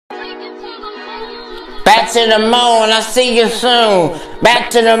Back to the moon, I see you soon. Back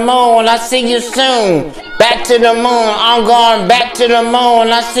to the moon, I see you soon. Back to the moon, I'm going back to the moon,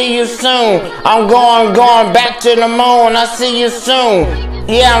 I see you soon. I'm going back to the moon, I see you soon.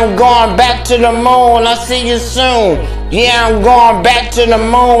 Yeah, I'm going back to the moon, I see you soon. Yeah, I'm going back to the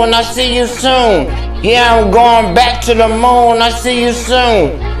moon, I see you soon. Yeah, I'm going back to the moon, I see you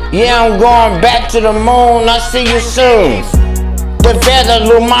soon. Yeah, I'm going back to the moon, I see you soon. Tu vedo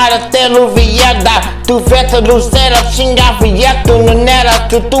l'umare te lo vieda, tu vedo lo stella cinga vietto, non era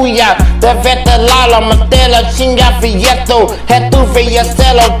tuya. Tu vedo l'ala ma te la cinga vietto, e tu via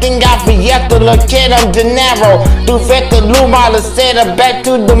stella tinga vietto, lo chiedo dinero. Tu vedo l'umare stella back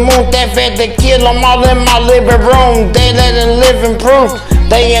to the moon, te vedo kill them all in my living room, they letting living proof.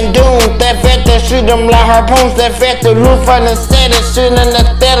 They in doom, they vedo shoot them like harpoons, they vedo roof and instead of shooting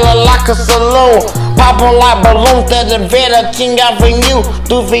the stella like a saloon. Popping like balloons, te vedo cinga you.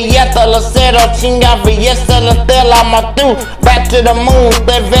 Tu vieta la sera cinga viesta la tela ma tu. Back to the moon,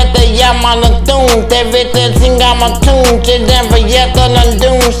 te vete llama la tune, te vete cinga ma tune, te den vieta la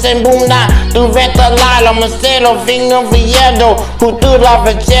dune, se bunda. Tu vete la macero, vino viedo, cultura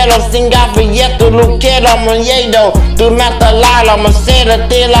vecero, cinga vieto, luquero, molledo. Tu meta la macera,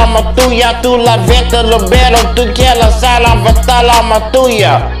 te la matuya, tu la vete libero, tu quieres la sala, vete la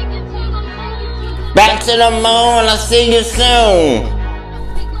matuya. Back to the moon, I see you soon.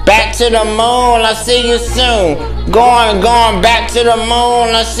 Back to the moon, I see you soon. Going back to the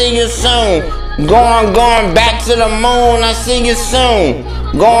moon, I see you soon. Going back to the moon, I see you soon.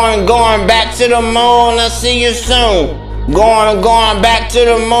 Going back to the moon, I see you soon. Going back to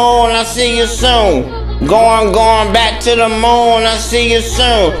the moon, I see you soon. Going back to the moon, I see you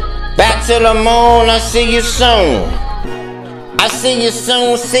soon. Back to the moon, I see you soon. I see you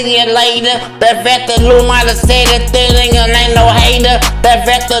soon, see you later. That vector Lou might have said it, thing and ain't no hater. That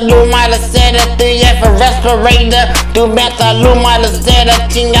vector Lou might have said it, 3F a respirator. Tu meta Lou might have said it,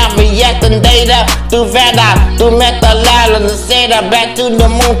 chinga vieta data. Tu meta lala the seda. Back to the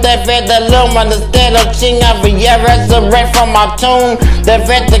moon, that vector Lou might have said it, chinga vieta resurrect from my tomb. That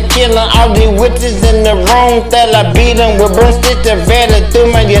vector killing all the witches in the room. That I beat them with broomstick, that vector tu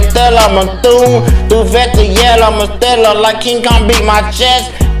me yetela my tomb. Tu vector yellow, my stella like King Kong beat my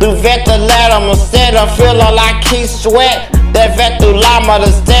chest. Tu vector ladder, my setter, feeling like he sweat. That vector llama,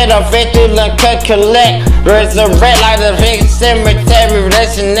 the setter, vector cut collect. Resurrect like the big cemetery,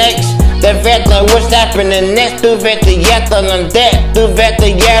 that's next. That vector, what's happening next? Tu vector yeta on deck. Tu vector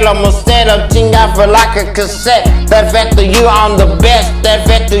yellow, my setter, ting out for like a cassette. That vector, you on the best. That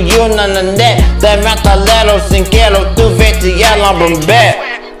vector, you on the net. That vector, leto, sinquero, tu vector yellow, I'm back.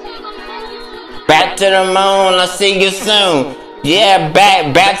 Back to the moon, I see you soon. Yeah,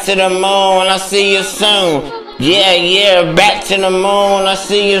 back to the moon, I see you soon. Yeah, back to the moon, I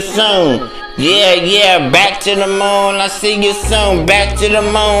see you soon. Yeah, back to the moon, I see you soon. Back to the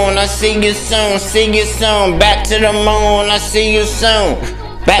moon, I see you soon. See you soon. Back to the moon, I see you soon.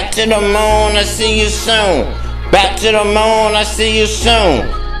 Back to the moon, I see you soon. Back to the moon, I see you soon.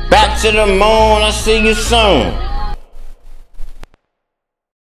 Back to the moon, I see you soon.